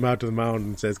waves him out to the mound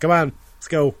and says, "Come on, let's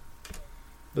go.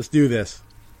 Let's do this."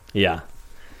 Yeah.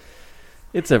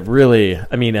 It's a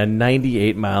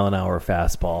 98-mile-an-hour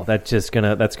fastball.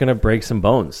 That's gonna break some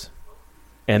bones.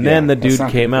 And then the dude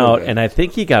came out, and I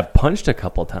think he got punched a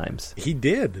couple times. He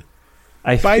did.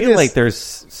 I feel like there's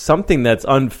something that's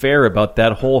unfair about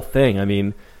that whole thing. I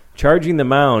mean, charging the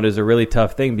mound is a really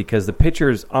tough thing because the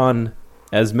pitcher's on,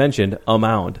 as mentioned, a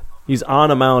mound. He's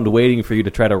on a mound waiting for you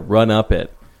to try to run up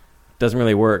it. Doesn't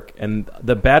really work. And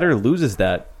the batter loses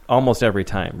that almost every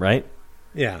time, right?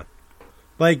 Yeah.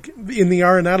 Like in the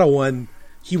Arenado one,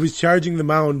 he was charging the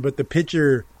mound, but the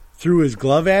pitcher threw his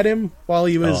glove at him while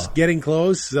he was getting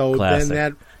close. So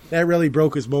then that really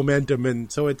broke his momentum,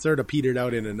 and so it sort of petered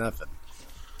out into nothing.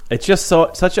 It's just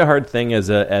such a hard thing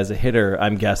as a hitter.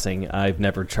 I'm guessing I've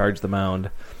never charged the mound.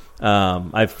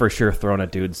 I've for sure thrown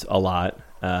at dudes a lot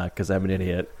because I'm an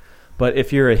idiot. But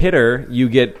if you're a hitter, you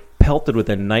get pelted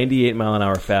with a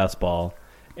 98-mile-an-hour fastball,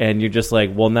 and you're just like,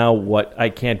 well, now what? I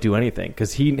can't do anything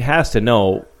because he has to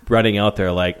know running out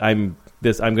there like I'm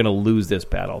going to lose this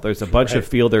battle. There's a bunch of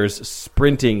fielders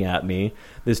sprinting at me.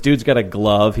 This dude's got a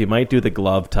glove. He might do the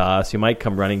glove toss. He might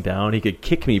come running down. He could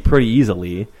kick me pretty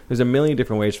easily. There's a million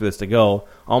different ways for this to go.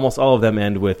 Almost all of them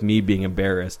end with me being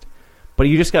embarrassed. But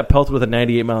you just got pelted with a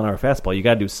 98-mile-an-hour fastball. You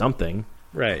got to do something.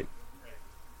 Right.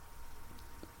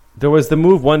 There was the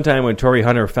move one time when Torrey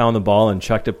Hunter found the ball and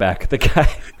chucked it back at the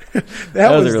guy.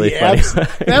 that was really funny.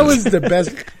 That was the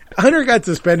best. Hunter got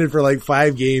suspended for like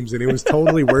 5 games, and it was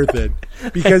totally worth it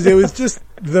because it was just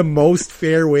the most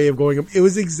fair way of going. It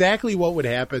was exactly what would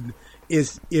happen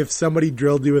is if somebody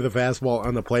drilled you with a fastball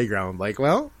on the playground. Like,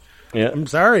 well, yeah. I'm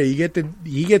sorry,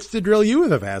 he gets to drill you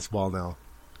with a fastball now.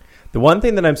 The one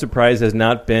thing that I'm surprised has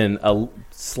not been a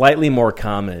slightly more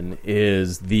common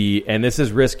is and this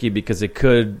is risky because it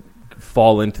could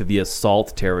fall into the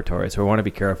assault territory, so I want to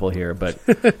be careful here. But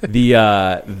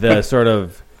the sort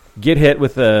of get hit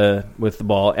with the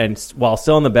ball and while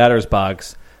still in the batter's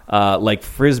box, like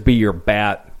frisbee your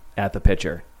bat at the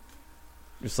pitcher,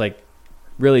 just like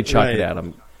really chuck it at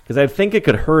him, because I think it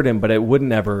could hurt him, but it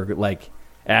wouldn't ever like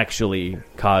actually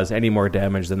cause any more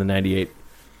damage than the 98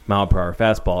 mile per hour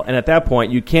fastball. And at that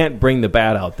point, you can't bring the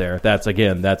bat out there. That's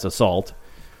assault.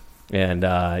 And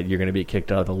you're going to be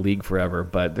kicked out of the league forever.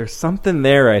 But there's something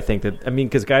there, I think,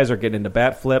 because guys are getting into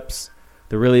bat flips.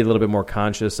 They're really a little bit more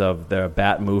conscious of their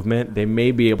bat movement. They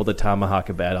may be able to tomahawk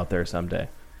a bat out there someday.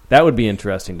 That would be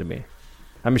interesting to me.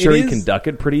 I'm sure he can duck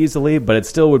it pretty easily, but it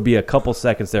still would be a couple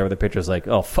seconds there where the pitcher's like,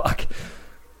 oh, fuck.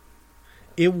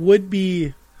 It would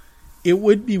be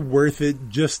worth it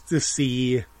just to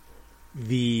see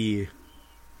the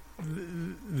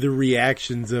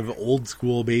reactions of old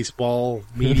school baseball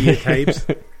media types.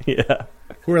 Yeah.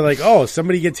 Who are like, oh,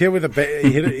 somebody gets hit with a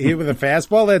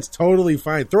fastball? That's totally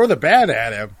fine. Throw the bat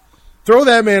at him. Throw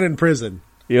that man in prison.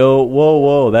 Yo,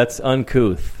 whoa, that's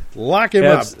uncouth. Lock him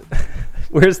up.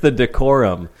 Where's the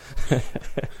decorum?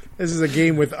 This is a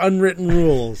game with unwritten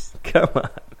rules. Come on.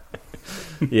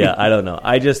 Yeah, I don't know.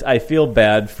 I feel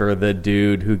bad for the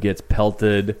dude who gets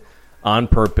pelted on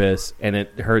purpose and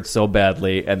it hurts so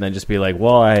badly, and then just be like,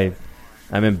 well,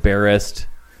 I'm embarrassed.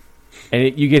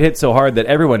 And you get hit so hard that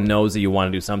everyone knows that you want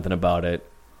to do something about it.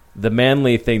 The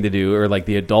manly thing to do, or like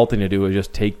the adult thing to do, is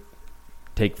just take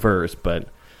first, but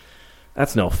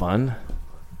that's no fun.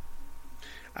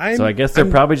 So I guess they're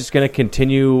probably just going to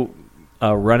continue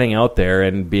running out there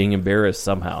and being embarrassed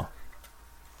somehow.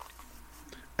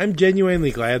 I'm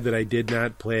genuinely glad that I did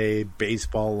not play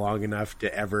baseball long enough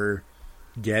to ever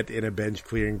get in a bench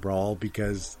clearing brawl,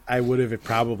 because I would have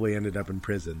probably ended up in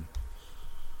prison.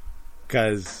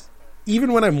 Because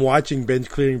even when I'm watching bench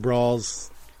clearing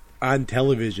brawls on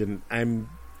television, I'm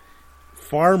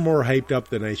far more hyped up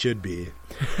than I should be,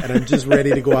 and I'm just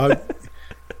ready to go out.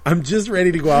 I'm just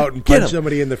ready to go out and punch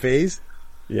somebody in the face.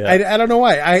 Yeah, I don't know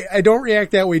why. I don't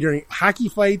react that way during hockey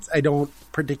fights. I don't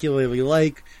particularly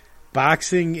like.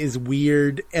 Boxing is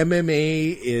weird.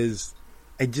 MMA is,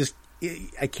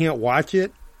 I can't watch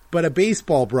it. But a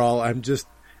baseball brawl, I'm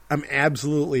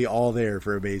absolutely all there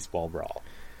for a baseball brawl.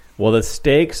 Well, the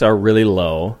stakes are really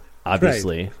low,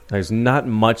 obviously. Right. There's not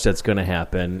much that's going to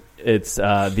happen. It's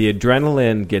the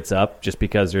adrenaline gets up just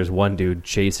because there's one dude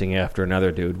chasing after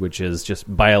another dude, which is just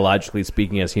biologically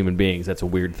speaking as human beings, that's a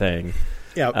weird thing.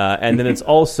 Yeah. And then it's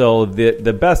also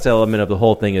the best element of the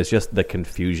whole thing is just the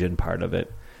confusion part of it.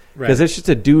 Because it's just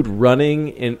a dude running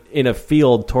in a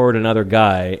field toward another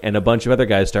guy, and a bunch of other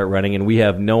guys start running, and we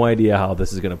have no idea how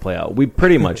this is going to play out. We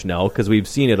pretty much know because we've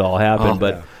seen it all happen,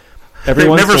 but every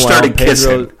once in a while, started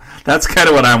kissing. That's kind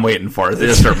of what I'm waiting for. They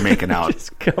just start making out.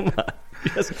 Just, come on.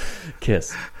 Just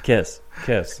kiss.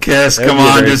 Come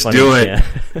on, just do it.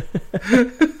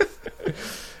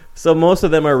 So most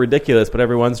of them are ridiculous, but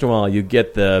every once in a while you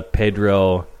get the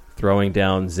Pedro throwing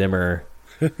down Zimmer.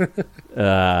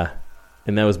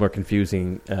 And that was more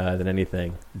confusing than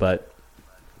anything. But,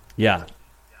 yeah,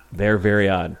 they're very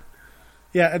odd.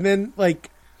 Yeah, and then,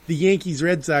 like, the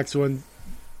Yankees-Red Sox one,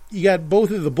 you got both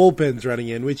of the bullpens running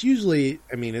in, which usually,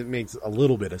 I mean, it makes a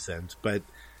little bit of sense. But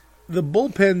the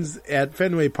bullpens at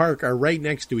Fenway Park are right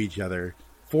next to each other,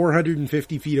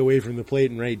 450 feet away from the plate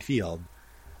in right field.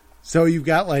 So you've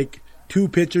got, like, two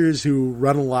pitchers who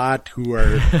run a lot, who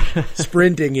are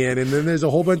sprinting in, and then there's a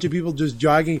whole bunch of people just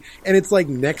jogging, and it's like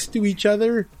next to each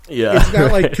other. Yeah, it's not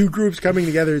like two groups coming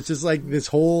together. It's just like this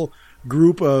whole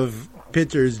group of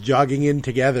pitchers jogging in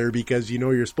together because you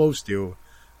know you're supposed to.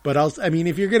 But I mean,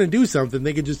 if you're going to do something,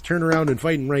 they could just turn around and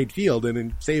fight in right field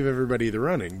and save everybody the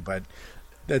running. But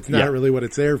that's not really what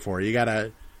it's there for.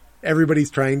 Everybody's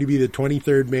trying to be the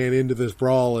 23rd man into this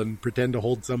brawl and pretend to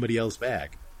hold somebody else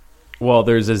back. Well,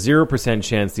 there's a 0%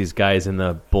 chance these guys in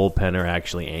the bullpen are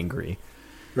actually angry.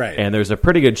 Right. And there's a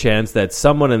pretty good chance that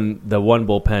someone in the one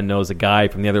bullpen knows a guy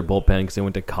from the other bullpen because they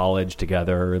went to college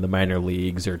together or in the minor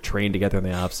leagues or trained together in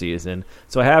the offseason.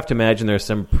 So I have to imagine there's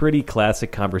some pretty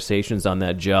classic conversations on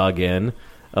that jog in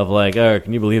of like, oh,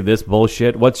 can you believe this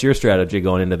bullshit? What's your strategy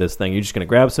going into this thing? You just going to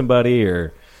grab somebody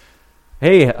or,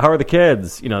 hey, how are the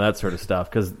kids? You know, that sort of stuff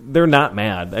because they're not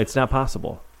mad. It's not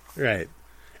possible. Right.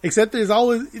 Except there's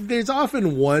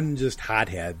often one just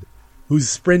hothead who's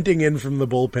sprinting in from the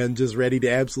bullpen just ready to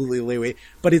absolutely lay away.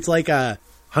 But it's like a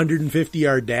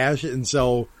 150-yard dash, and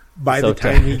so by the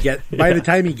time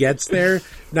he gets there,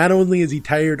 not only is he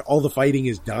tired, all the fighting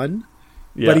is done,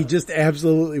 but he just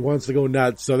absolutely wants to go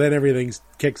nuts. So then everything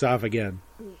kicks off again.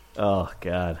 Oh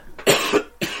God,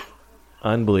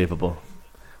 unbelievable.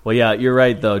 Well, yeah, you're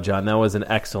right though, John. That was an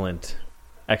excellent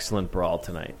brawl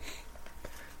tonight.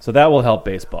 So that will help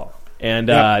baseball. And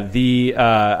I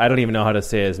don't even know how to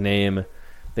say his name.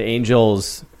 The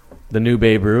Angels, the new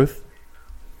Babe Ruth,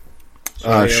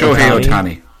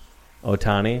 Shohei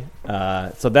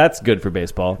Ohtani. So that's good for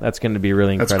baseball. That's going to be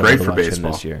really incredible great to for watch baseball.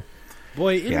 him this year.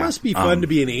 Boy, it must be fun to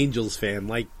be an Angels fan.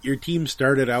 Like, your team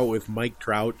started out with Mike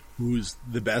Trout, who's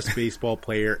the best baseball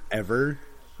player ever.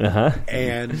 Uh-huh.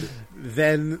 And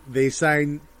then they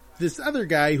signed this other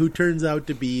guy who turns out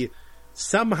to be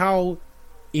somehow,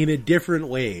 in a different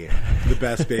way, the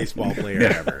best baseball player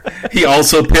ever. He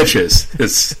also pitches.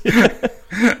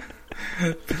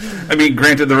 I mean,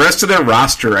 granted, the rest of their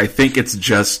roster, I think it's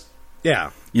just...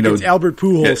 Yeah. It's Albert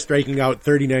Pujols striking out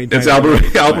 39 times. It's Albert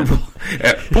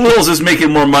Pujols is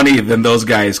making more money than those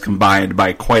guys combined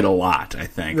by quite a lot, I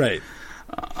think. Right.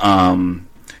 And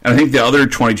I think the other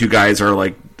 22 guys are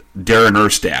like Darren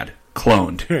Erstad,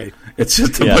 cloned. Right. It's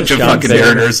just a bunch of fucking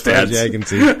Darren Erstads. Yeah, I can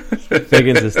see.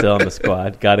 Figgins is still on the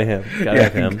squad. Gotta have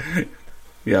him.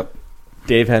 Yep.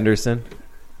 Dave Henderson.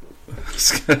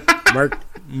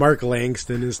 Mark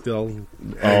Langston is still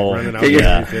running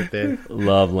out there.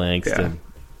 Love Langston.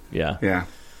 Yeah.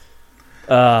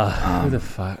 Who the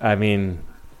fuck? I mean,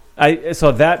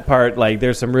 so that part, like,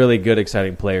 there's some really good,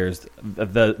 exciting players.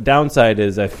 The downside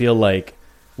is I feel like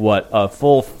a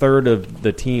full third of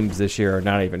the teams this year are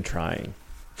not even trying.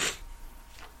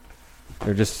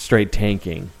 They're just straight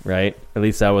tanking, right? At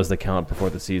least that was the count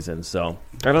before the season. So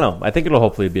I don't know. I think it'll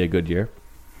hopefully be a good year.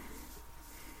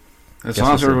 As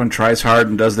long as everyone tries hard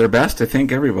and does their best, I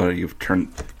think everybody you've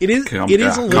turned. It is a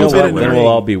little bit annoying. Then we'll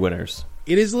all be winners.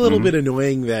 It is a little bit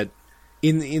annoying that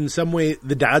in some way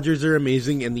the Dodgers are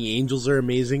amazing and the Angels are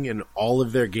amazing, and all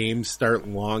of their games start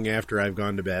long after I've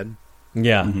gone to bed.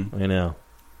 Yeah, I know.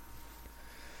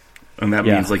 And that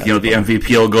means, like, the MVP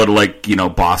will go to,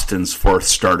 Boston's fourth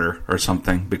starter or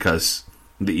something because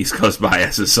the East Coast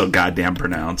bias is so goddamn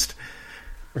pronounced.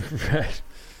 Right.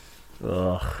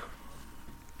 Ugh.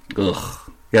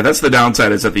 Yeah, that's the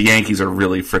downside, is that the Yankees are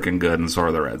really freaking good, and so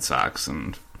are the Red Sox.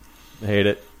 And hate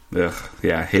it. Ugh.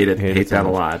 Yeah, hate it. Hate that a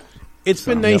lot. It's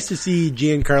been nice to see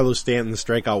Giancarlo Stanton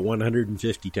strike out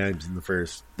 150 times in the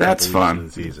first. That's fun. Of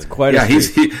the season. It's quite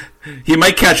he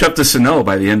might catch up to Sano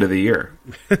by the end of the year.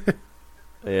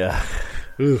 Yeah.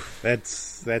 Ooh,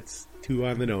 that's too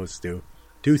on the nose, Stu.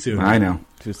 Too soon. I know.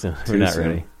 Too soon. We're not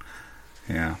ready.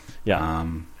 Yeah. Yeah.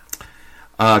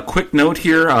 Quick note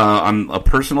here on a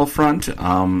personal front.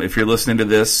 If you're listening to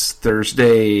this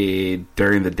Thursday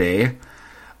during the day,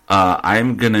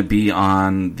 I'm going to be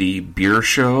on the beer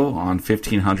show on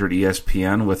 1500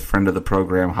 ESPN with friend of the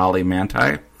program, Holly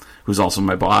Manti, who's also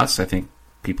my boss. I think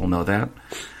people know that.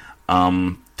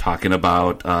 Talking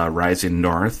about Rising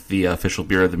North, the official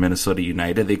beer of the Minnesota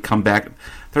United.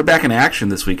 They're back in action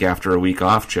this week after a week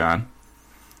off, John.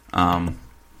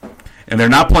 And they're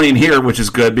not playing here, which is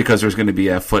good because there's going to be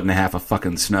 1.5 feet of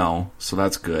fucking snow, so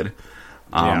that's good.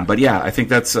 But yeah, I think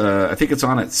it's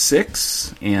on at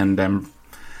 6, and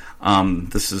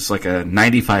this is like a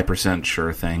 95%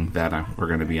 sure thing that we're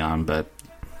going to be on, but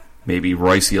maybe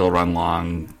Royce will run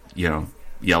long,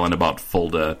 yelling about full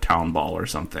to town ball or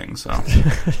something. So,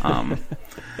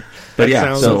 but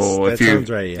yeah,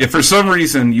 if for some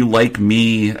reason you like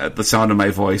me at the sound of my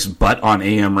voice, but on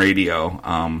AM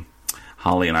radio,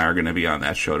 Holly and I are going to be on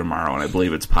that show tomorrow, and I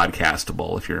believe it's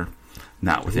podcastable if you're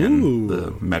not within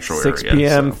the metro area. 6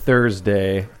 p.m.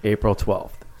 Thursday, April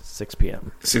 12th. 6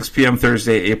 p.m. 6 p.m.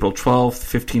 Thursday, April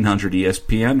 12th, 1500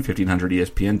 ESPN,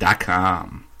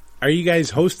 1500ESPN.com. Are you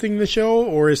guys hosting the show,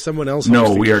 or is someone else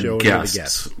hosting the show? No, we are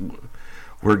guests.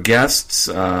 We're guests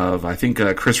of, I think,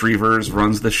 Chris Reavers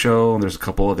runs the show, and there's a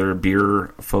couple other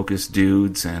beer-focused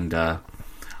dudes, and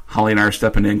Holly and I are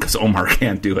stepping in because Omar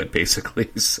can't do it, basically.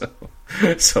 So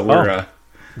we're...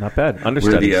 not bad.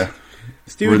 Understudies.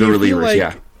 We're the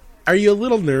relievers, Are you a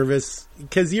little nervous?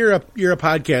 Because you're a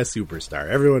podcast superstar.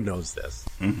 Everyone knows this.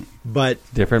 Mm-hmm. But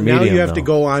different now medium, you have to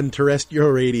go on terrestrial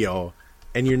radio,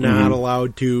 and you're not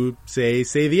allowed to say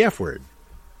the F word.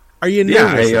 Are you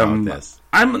nervous about this?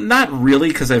 I'm not really,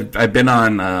 because I've been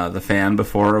on The Fan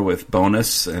before with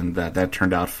Bonus, and that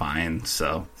turned out fine.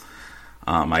 So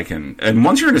I can. And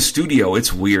once you're in a studio,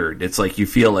 it's weird. It's like you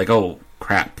feel like, oh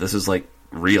crap, this is like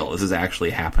real. This is actually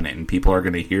happening. People are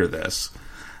going to hear this.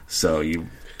 So you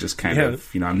just kind of,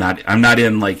 I'm not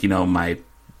in like my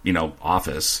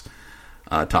office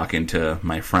talking to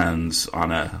my friends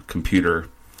on a computer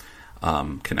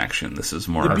connection. This is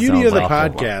more. The beauty of the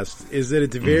podcast is that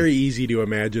it's very easy to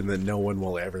imagine that no one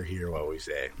will ever hear what we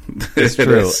say. It's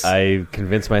true. I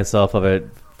convinced myself of it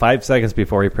 5 seconds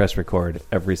before we press record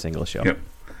every single show. Yep.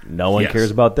 No one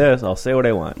cares about this. I'll say what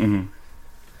I want. Mm-hmm.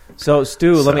 So,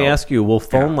 Stu, let me ask you, will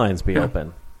phone lines be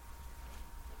open?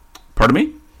 Pardon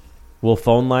me? Will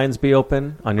phone lines be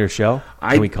open on your show?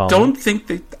 I don't think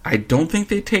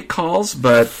they take calls,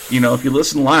 but if you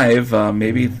listen live,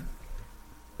 maybe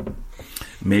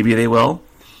they will.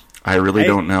 I really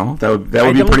don't know. That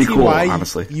would be pretty cool,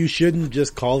 honestly. You shouldn't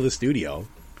just call the studio.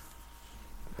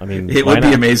 I mean, it would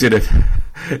be amazing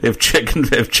if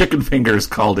chicken fingers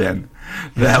called in.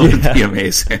 That would be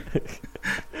amazing.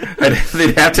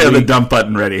 They'd have to have the dump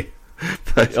button ready.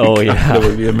 But it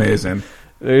would be amazing.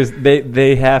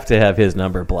 They have to have his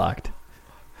number blocked.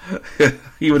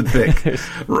 You would think.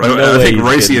 I think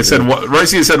Royce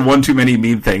has said one too many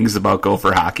mean things about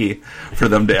Gopher hockey for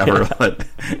them to ever let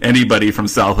anybody from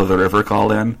south of the river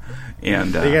call in.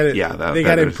 And they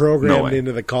got it programmed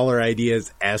into the caller ID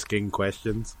as asking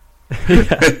questions.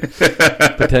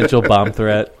 Potential bomb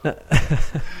threat.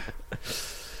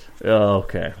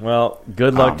 Okay. Well,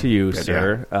 good luck to you,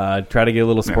 sir. Yeah. Try to get a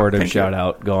little sportive shout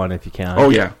out going if you can. Oh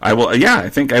yeah, I will. Yeah, I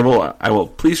think I will. I will.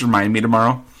 Please remind me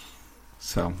tomorrow.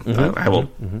 So I will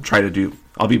try to do.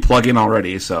 I'll be plugging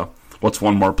already. So what's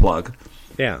one more plug?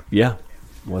 Yeah.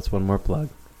 What's one more plug?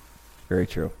 Very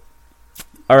true.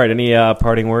 All right. Any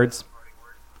parting words?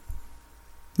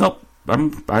 Nope.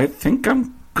 I think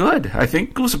I'm good. I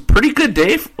think it was a pretty good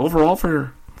day overall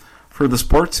for the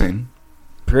sports scene.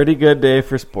 Pretty good day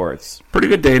for sports. Pretty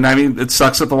good day. And I mean, it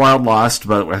sucks that the Wild lost,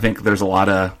 but I think there's a lot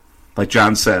of, like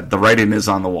John said, the writing is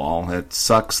on the wall. It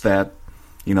sucks that,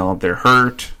 they're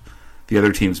hurt, the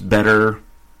other team's better,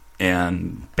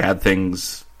 and bad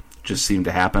things just seem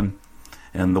to happen.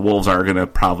 And the Wolves are going to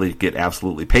probably get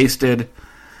absolutely pasted,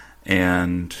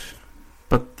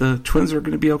 but the Twins are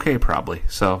going to be okay probably.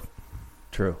 So,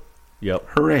 true. Yep.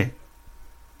 Hooray.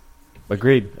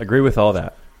 Agreed. Agree with all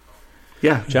that.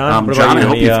 Yeah, John. John,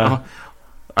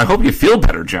 I hope you feel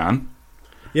better, John.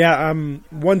 Yeah.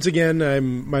 Once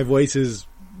again, my voice is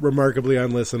remarkably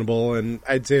unlistenable, and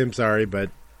I'd say I'm sorry, but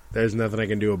there's nothing I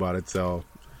can do about it. So,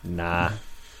 don't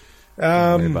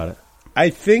worry about it.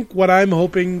 I think what I'm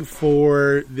hoping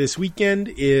for this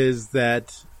weekend is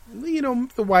that the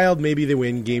Wild, maybe they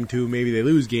win Game 2, maybe they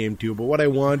lose Game 2, but what I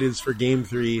want is for Game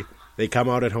 3, they come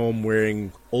out at home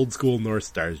wearing old school North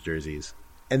Stars jerseys.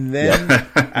 And then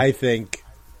I think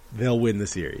they'll win the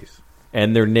series.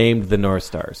 And they're named the North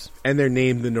Stars.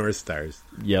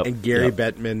 Yep. And Gary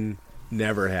Bettman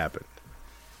never happened.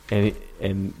 And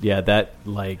that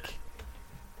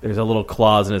there's a little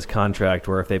clause in his contract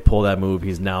where if they pull that move,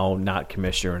 he's now not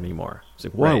commissioner anymore. It's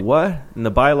like, whoa, what? In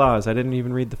the bylaws, I didn't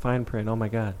even read the fine print. Oh my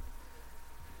God.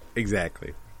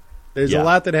 Exactly. There's a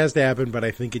lot that has to happen, but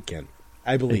I think it can.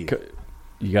 I believe.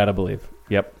 You got to believe.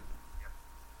 Yep.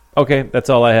 Okay, that's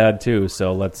all I had too.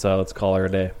 So let's call her a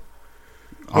day.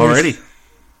 Alrighty.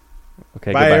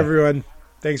 Okay. Bye, goodbye. everyone.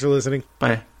 Thanks for listening.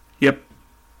 Bye. Yep.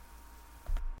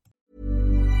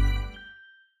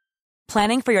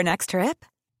 Planning for your next trip?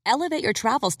 Elevate your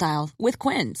travel style with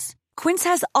Quince. Quince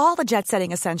has all the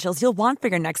jet-setting essentials you'll want for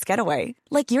your next getaway,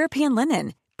 like European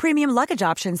linen, premium luggage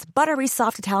options, buttery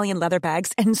soft Italian leather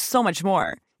bags, and so much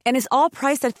more. And is all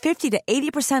priced at 50 to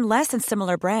 80% less than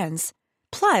similar brands.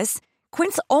 Plus,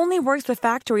 Quince only works with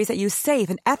factories that use safe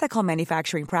and ethical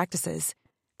manufacturing practices.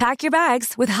 Pack your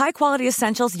bags with high-quality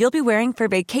essentials you'll be wearing for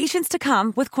vacations to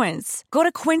come with Quince. Go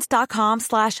to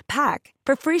quince.com/pack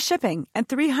for free shipping and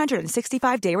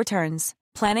 365-day returns.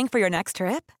 Planning for your next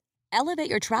trip? Elevate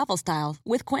your travel style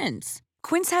with Quince.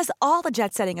 Quince has all the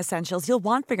jet-setting essentials you'll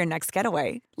want for your next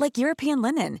getaway, like European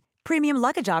linen, premium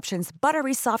luggage options,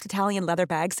 buttery soft Italian leather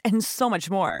bags, and so much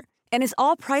more. And is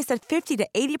all priced at 50 to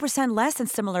 80% less than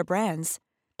similar brands.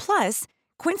 Plus,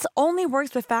 Quince only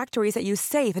works with factories that use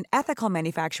safe and ethical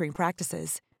manufacturing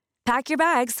practices. Pack your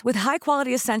bags with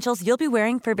high-quality essentials you'll be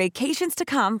wearing for vacations to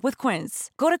come with Quince.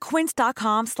 Go to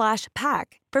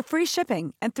quince.com/pack for free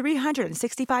shipping and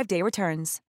 365-day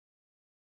returns.